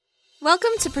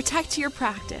Welcome to Protect Your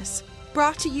Practice,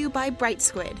 brought to you by Bright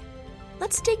Squid.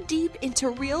 Let's dig deep into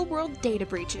real-world data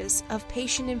breaches of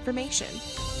patient information.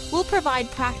 We'll provide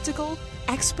practical,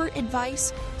 expert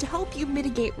advice to help you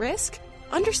mitigate risk,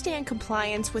 understand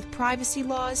compliance with privacy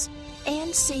laws,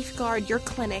 and safeguard your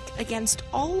clinic against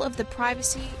all of the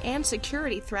privacy and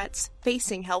security threats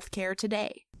facing healthcare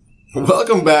today.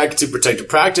 Welcome back to Protect Your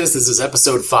Practice. This is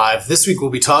episode 5. This week we'll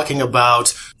be talking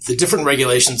about the different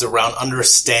regulations around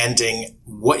understanding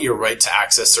what your right to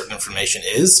access certain information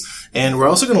is. And we're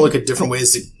also going to look at different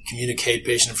ways to communicate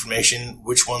patient information,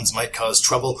 which ones might cause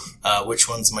trouble, which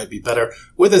ones might be better.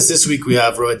 With us this week we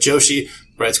have Rohit Joshi,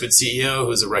 Bright Squid CEO,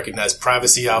 who's a recognized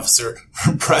privacy officer,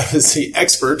 privacy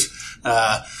expert,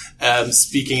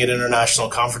 speaking at international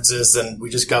conferences. And we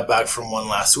just got back from one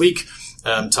last week.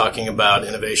 Talking about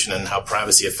innovation and how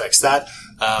privacy affects that.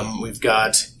 We've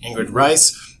got Ingrid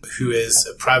Rice, who is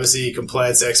a privacy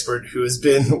compliance expert who has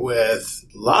been with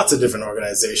lots of different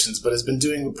organizations, but has been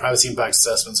doing privacy impact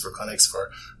assessments for clinics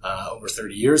for over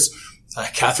 30 years.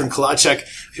 Catherine Kolacek,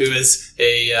 who is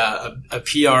a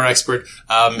PR expert,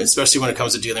 especially when it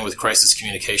comes to dealing with crisis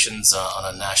communications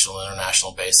on a national and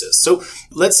international basis. So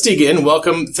let's dig in.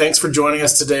 Welcome. Thanks for joining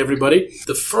us today, everybody.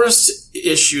 The first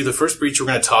breach we're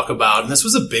going to talk about, and this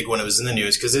was a big one. It was in the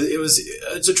news because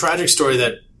it's a tragic story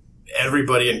that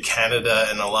everybody in Canada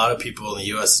and a lot of people in the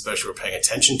U.S. especially were paying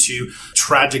attention to.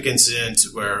 Tragic incident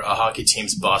where a hockey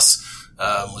team's bus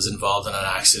was involved in an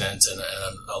accident and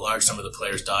a large number of the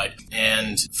players died.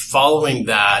 And following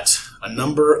that, a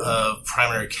number of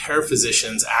primary care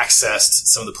physicians accessed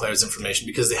some of the players' information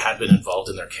because they had been involved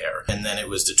in their care. And then it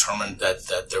was determined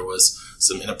that there was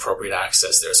some inappropriate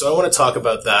access there. So I want to talk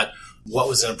about that. What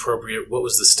was inappropriate? What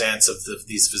was the stance of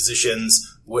these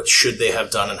physicians? What should they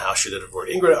have done and how should it avoid?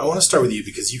 Ingrid, I want to start with you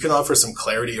because you can offer some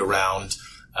clarity around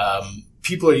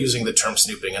people are using the term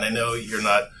snooping. And I know you're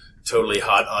not totally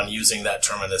hot on using that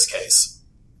term in this case.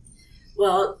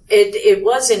 Well, it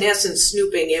was in essence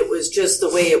snooping. It was just the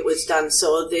way it was done.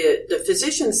 So the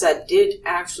physicians that did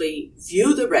actually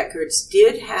view the records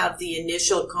did have the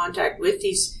initial contact with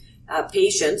these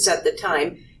patients at the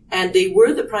time, and they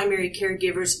were the primary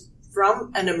caregivers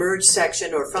from an emerge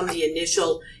section or from the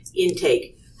initial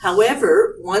intake.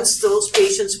 However, once those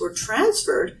patients were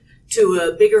transferred to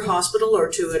a bigger hospital or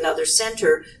to another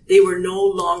center, they were no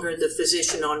longer the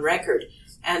physician on record.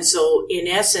 And so, in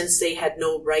essence, they had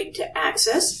no right to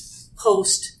access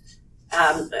post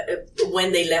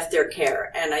when they left their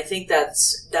care. And I think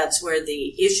that's where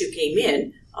the issue came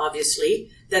in, obviously,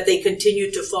 that they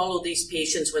continued to follow these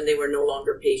patients when they were no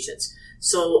longer patients.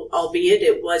 So, albeit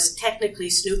it was technically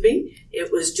snooping, it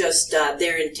was just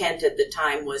their intent at the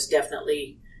time was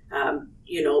definitely,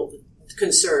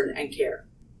 concern and care.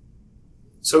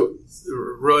 So,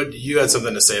 Rohit, you had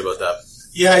something to say about that.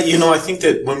 Yeah, I think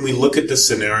that when we look at this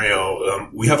scenario,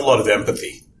 we have a lot of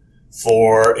empathy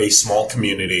for a small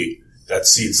community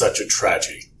that's seen such a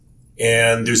tragedy.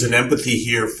 And there's an empathy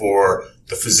here for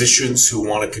the physicians who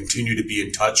want to continue to be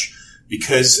in touch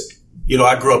because,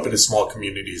 I grew up in a small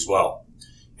community as well.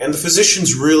 And the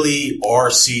physicians really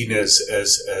are seen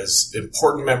as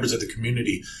important members of the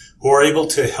community who are able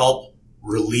to help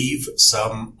relieve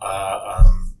some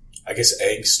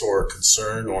angst or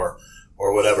concern or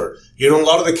whatever. A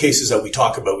lot of the cases that we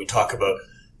talk about,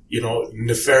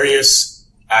 nefarious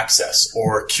access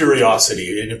or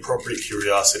curiosity, inappropriate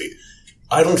curiosity.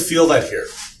 I don't feel that here.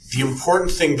 The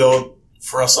important thing, though,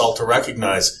 for us all to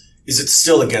recognize is it's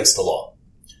still against the law.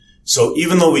 So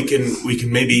even though we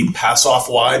can maybe pass off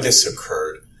why this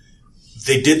occurred,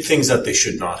 they did things that they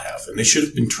should not have, and they should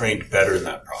have been trained better in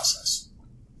that process.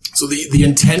 So the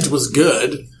intent was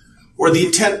good. Or the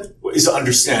intent is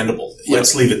understandable.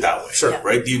 Let's leave it that way. Sure. Yeah.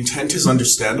 Right? The intent is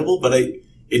understandable, but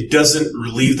it doesn't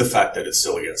relieve the fact that it's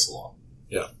still against the law.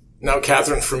 Yeah. Now,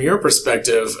 Catherine, from your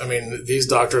perspective, these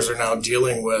doctors are now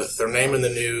dealing with their name in the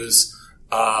news,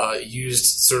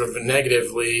 used sort of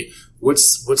negatively.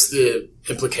 What's the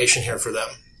implication here for them?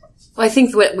 Well, I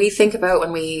think what we think about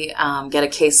when we get a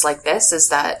case like this is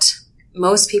that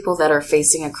most people that are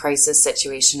facing a crisis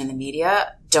situation in the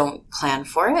media don't plan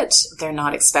for it. They're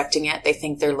not expecting it. They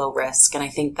think they're low risk. And I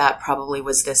think that probably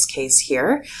was this case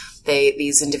here.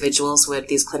 These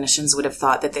clinicians would have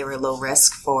thought that they were low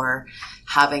risk for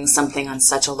having something on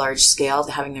such a large scale,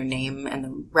 having their name and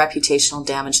the reputational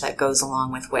damage that goes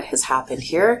along with what has happened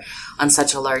here on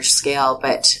such a large scale.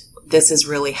 But this is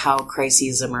really how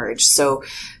crises emerge. So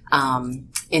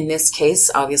In this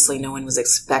case, obviously no one was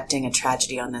expecting a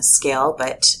tragedy on this scale,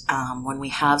 but when we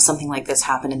have something like this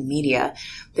happen in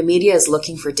the media is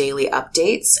looking for daily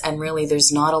updates, and really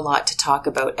there's not a lot to talk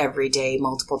about every day,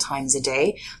 multiple times a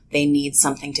day. They need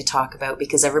something to talk about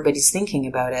because everybody's thinking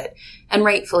about it, and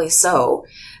rightfully so.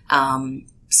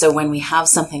 So when we have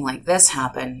something like this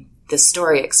happen, the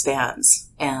story expands,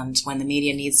 and when the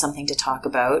media needs something to talk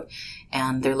about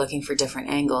and they're looking for different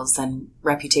angles, then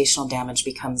reputational damage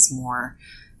becomes more,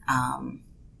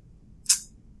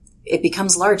 it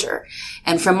becomes larger.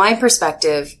 And from my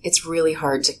perspective, it's really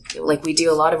hard to, like, we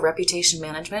do a lot of reputation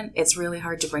management. It's really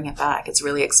hard to bring it back. It's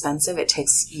really expensive. It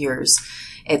takes years.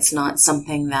 It's not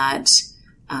something that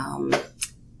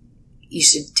you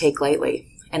should take lightly.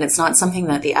 And it's not something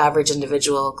that the average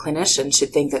individual clinician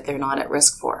should think that they're not at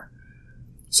risk for.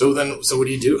 So what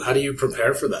do you do? How do you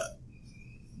prepare for that?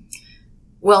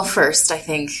 Well, first, I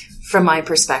think from my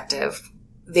perspective,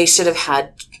 they should have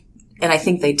had, and I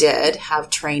think they did, have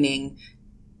training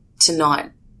to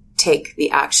not take the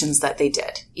actions that they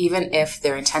did. Even if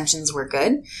their intentions were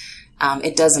good,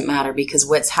 it doesn't matter, because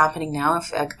what's happening now,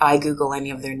 if I Google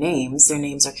any of their names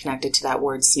are connected to that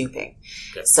word snooping.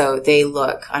 Okay. So they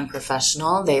look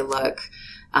unprofessional. They look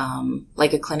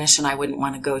like a clinician I wouldn't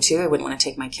want to go to. I wouldn't want to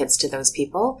take my kids to those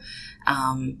people.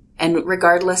 And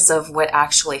regardless of what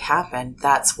actually happened,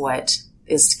 that's what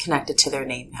is connected to their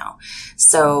name now.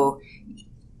 So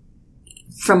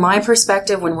from my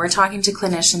perspective, when we're talking to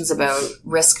clinicians about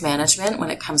risk management,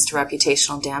 when it comes to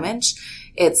reputational damage,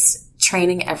 it's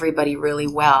training everybody really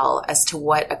well as to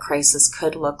what a crisis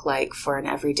could look like for an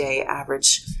everyday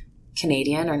average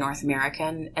Canadian or North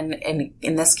American, and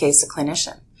in this case, a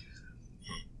clinician.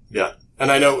 Yeah.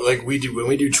 And I know, like, when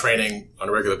we do training on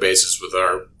a regular basis with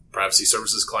our privacy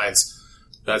services clients,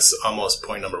 that's almost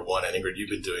point number one. And Ingrid, you've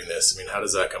been doing this. I mean, how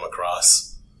does that come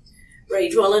across? Right.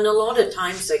 Well, and a lot of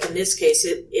times, like in this case,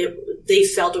 they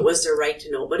felt it was their right to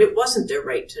know, but it wasn't their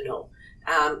right to know.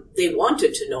 They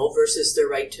wanted to know versus their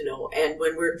right to know. And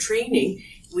when we're training,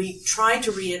 we try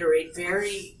to reiterate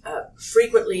very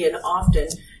frequently and often,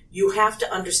 you have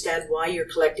to understand why you're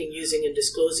collecting, using, and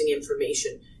disclosing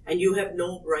information. And you have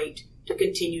no right to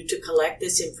continue to collect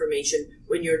this information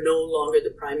when you're no longer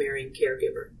the primary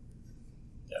caregiver.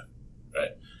 Yeah,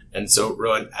 right. And so,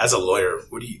 Rowan, as a lawyer,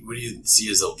 what do you see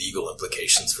as the legal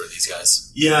implications for these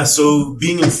guys? Yeah, so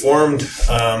being informed,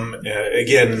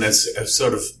 again, as I've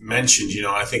sort of mentioned,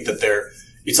 I think that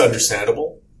it's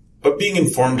understandable, but being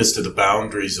informed as to the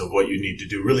boundaries of what you need to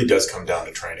do really does come down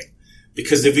to training,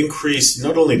 because they've increased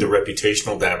not only the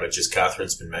reputational damage, as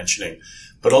Catherine's been mentioning,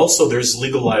 but also there's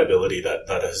legal liability that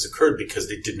has occurred because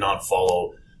they did not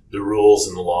follow the rules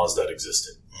and the laws that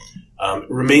existed. It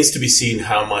remains to be seen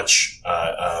how much,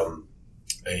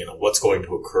 what's going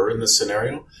to occur in this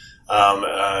scenario,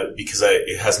 because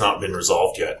it has not been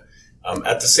resolved yet.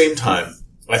 At the same time,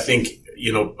 I think,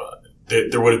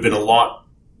 there would have been a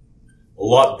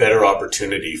lot better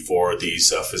opportunity for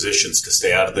these physicians to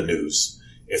stay out of the news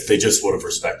if they just would have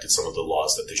respected some of the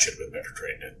laws that they should have been better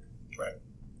trained in. Right.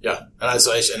 Yeah. And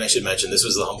I should mention, this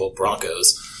was the Humboldt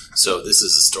Broncos. So this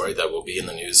is a story that will be in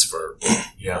the news for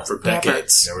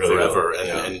decades, forever.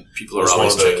 And people are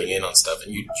always checking in on stuff.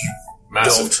 And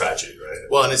massive tragedy, right?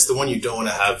 Well, and it's the one you don't want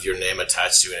to have your name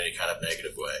attached to in any kind of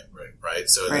negative way. Right.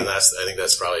 So I think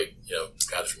that's probably,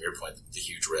 Scott, from your point, the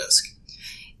huge risk.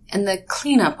 And the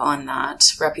cleanup on that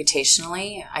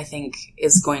reputationally, I think,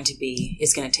 is going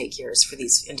to take years for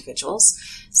these individuals.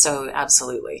 So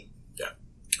absolutely. Yeah.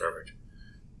 Perfect.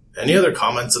 Any other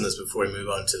comments on this before we move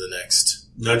on to the next?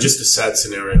 No, just a sad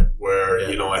scenario where,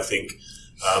 I think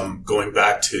going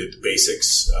back to the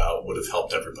basics would have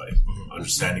helped everybody. Mm-hmm.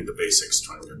 Understanding the basics,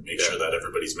 trying to make sure that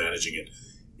everybody's managing it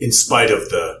in spite of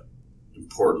the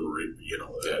important,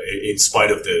 in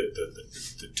spite of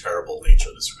the terrible nature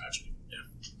of this tragedy.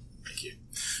 Yeah. Thank you.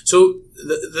 So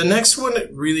the next one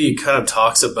really kind of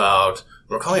talks about,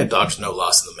 we're calling it Dr. No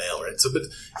Loss in the Mail, right? So, but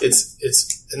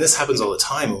it's, and this happens all the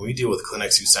time when we deal with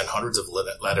clinics who send hundreds of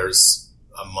letters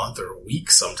a month or a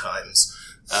week sometimes.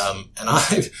 And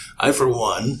I for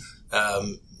one,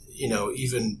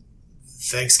 even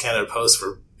thanks Canada Post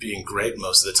for being great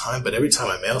most of the time, but every time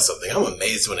I mail something, I'm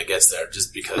amazed when it gets there,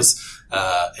 just because,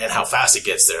 and how fast it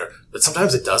gets there. But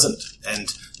sometimes it doesn't. And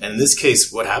in this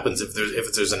case, what happens if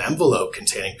there's an envelope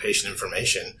containing patient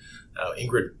information?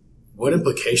 Ingrid, what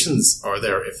implications are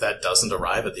there if that doesn't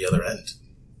arrive at the other end?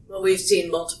 Well, we've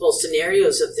seen multiple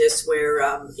scenarios of this where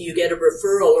you get a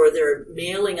referral, or they're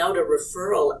mailing out a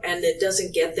referral and it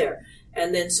doesn't get there.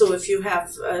 And then so if you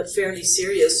have fairly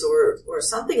serious or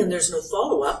something and there's no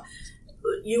follow-up,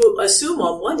 you assume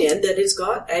on one end that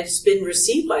it's been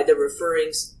received by the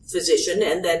referring physician,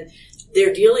 and then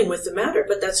they're dealing with the matter,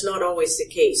 but that's not always the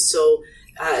case. So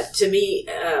to me,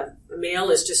 mail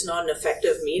is just not an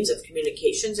effective means of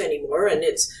communications anymore, and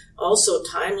it's also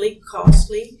timely,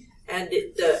 costly, and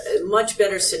the much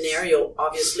better scenario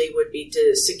obviously would be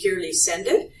to securely send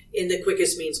it in the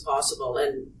quickest means possible.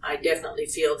 And I definitely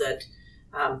feel that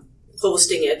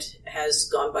posting it has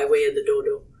gone by way of the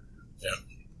dodo. Yeah.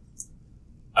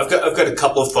 I've got a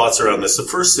couple of thoughts around this. The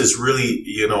first is really,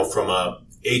 from a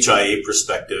HIA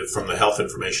perspective, from the Health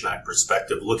Information Act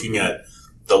perspective, looking at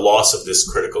the loss of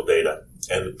this critical data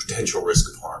and the potential risk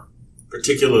of harm,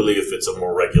 particularly if it's a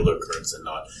more regular occurrence than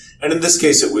not. And in this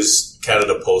case, it was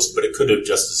Canada Post, but it could have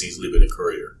just as easily been a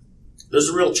courier. There's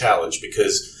a real challenge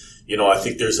because, I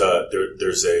think there's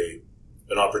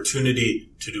an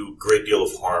opportunity to do a great deal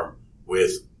of harm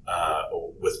with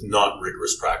not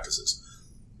rigorous practices.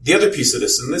 The other piece of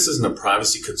this, and this isn't a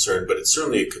privacy concern, but it's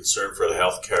certainly a concern for the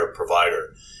healthcare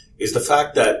provider, is the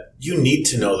fact that you need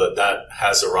to know that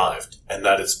has arrived and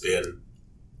that it's been,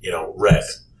 read.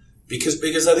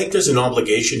 Because I think there's an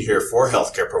obligation here for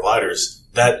healthcare providers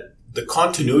that the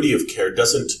continuity of care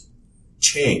doesn't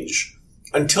change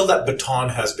until that baton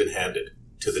has been handed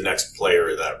to the next player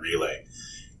in that relay.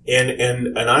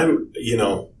 And I'm,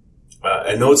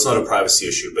 I know it's not a privacy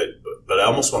issue, but I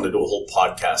almost want to do a whole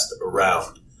podcast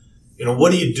around,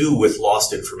 what do you do with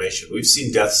lost information? We've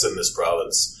seen deaths in this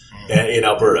province, in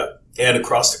Alberta, and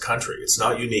across the country. It's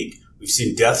not unique. We've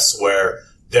seen deaths where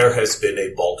there has been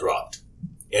a ball dropped,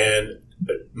 and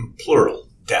plural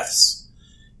deaths,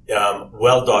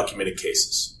 well-documented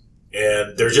cases.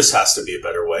 And there just has to be a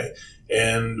better way.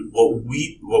 And what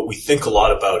we think a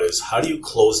lot about is, how do you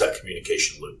close that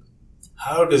communication loop?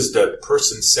 How does the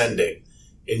person sending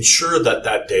ensure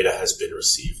that data has been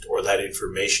received or that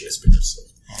information has been received?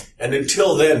 And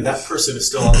until then, that person is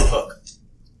still on the hook.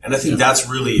 And I think that's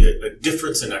really a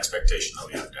difference in expectation that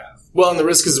we have to have. Well, and the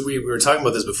risk is, we were talking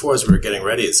about this before as we were getting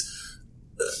ready, is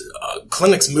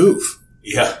clinics move.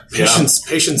 Yeah.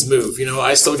 Patients move.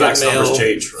 I still get mail. Numbers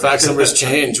change, right? Fax numbers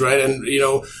change, right? And,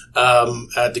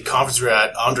 at the conference we were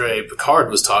at, Andre Picard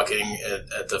was talking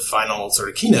at the final sort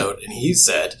of keynote, and he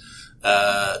said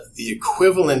the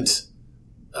equivalent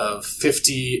of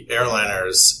 50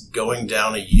 airliners going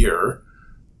down a year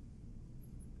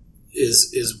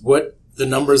is what the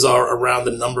numbers are around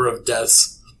the number of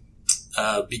deaths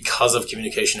because of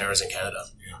communication errors in Canada.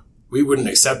 Yeah. We wouldn't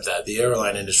accept that. The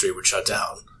airline industry would shut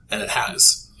down, and it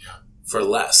has for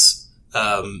less.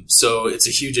 So it's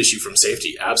a huge issue from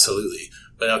safety, absolutely.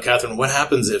 But now, Catherine, what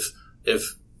happens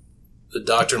if the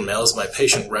doctor mails my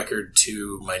patient record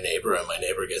to my neighbor, and my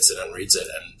neighbor gets it and reads it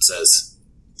and says,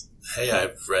 "Hey,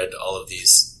 I've read all of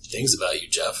these things about you,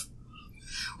 Jeff"?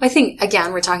 I think,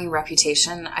 again, we're talking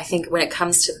reputation. I think when it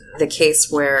comes to the case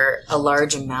where a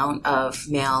large amount of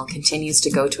mail continues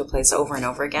to go to a place over and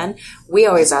over again, we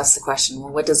always ask the question,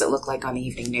 well, what does it look like on the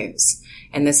evening news?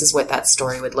 And this is what that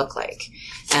story would look like.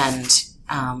 And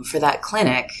for that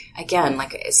clinic, again,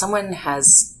 like, if someone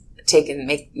has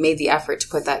made the effort to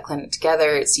put that clinic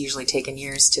together, it's usually taken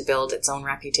years to build its own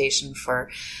reputation for,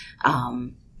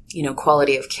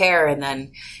 quality of care. And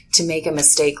then to make a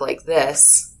mistake like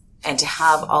this, and to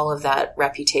have all of that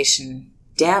reputation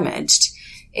damaged,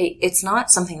 it's not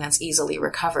something that's easily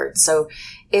recovered. So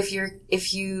if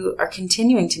you are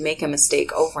continuing to make a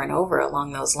mistake over and over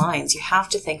along those lines, you have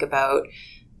to think about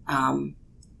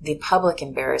the public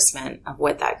embarrassment of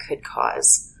what that could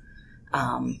cause,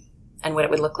 and what it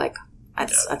would look like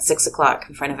at 6 o'clock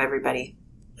in front of everybody.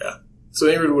 Yeah. So,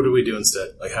 Ingrid, what do we do instead?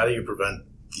 Like, how do you prevent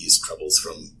these troubles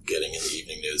from getting in the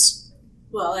evening news?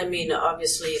 Well,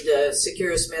 obviously the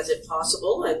securest method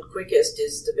possible and quickest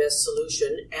is the best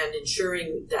solution, and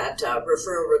ensuring that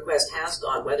referral request has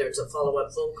gone, whether it's a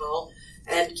follow-up phone call,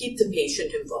 and keep the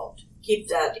patient involved. Keep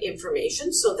that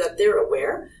information so that they're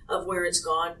aware of where it's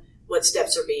gone, what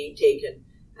steps are being taken.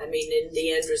 In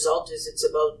the end result is it's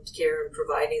about care and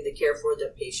providing the care for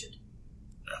the patient.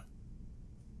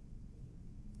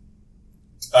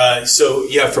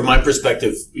 From my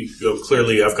perspective,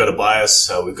 clearly I've got a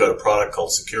bias. We've got a product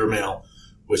called Secure Mail,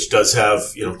 which does have,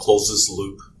 closes the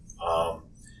loop.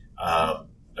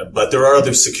 But there are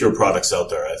other secure products out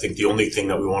there. I think the only thing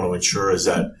that we want to ensure is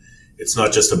that it's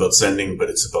not just about sending, but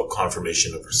it's about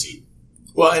confirmation of receipt.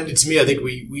 Well, and to me, I think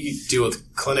we deal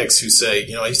with clinics who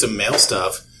say, I used to mail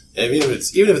stuff, and even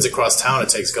if it's across town, it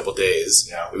takes a couple of days.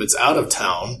 Yeah. If it's out of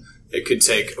town, it could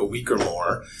take a week or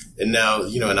more. And now,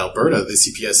 in Alberta, the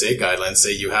CPSA guidelines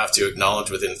say you have to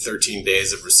acknowledge within 13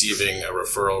 days of receiving a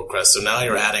referral request. So now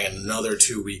you're adding another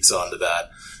 2 weeks onto that.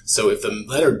 So if the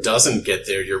letter doesn't get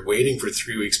there, you're waiting for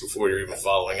 3 weeks before you're even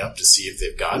following up to see if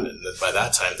they've gotten it. And then by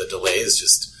that time, the delay is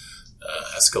just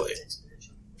escalating.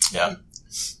 Yeah.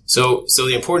 So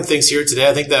the important things here today,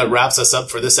 I think that wraps us up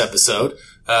for this episode.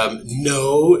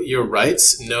 Know your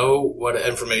rights, know what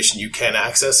information you can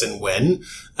access and when,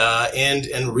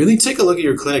 and really take a look at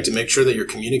your clinic to make sure that you're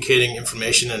communicating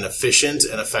information in an efficient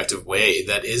and effective way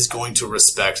that is going to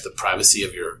respect the privacy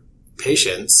of your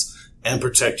patients and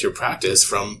protect your practice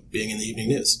from being in the evening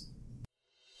news.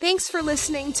 Thanks for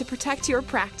listening to Protect Your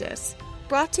Practice,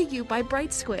 brought to you by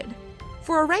Bright Squid.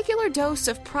 For a regular dose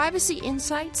of privacy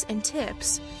insights and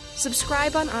tips,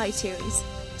 subscribe on iTunes,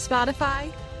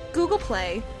 Spotify, Google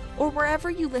Play, or wherever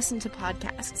you listen to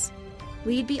podcasts.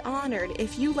 We'd be honored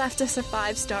if you left us a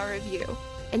 5-star review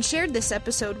and shared this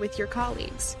episode with your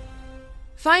colleagues.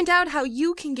 Find out how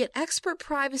you can get expert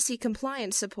privacy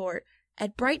compliance support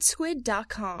at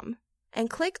brightsquid.com and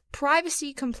click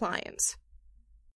Privacy Compliance.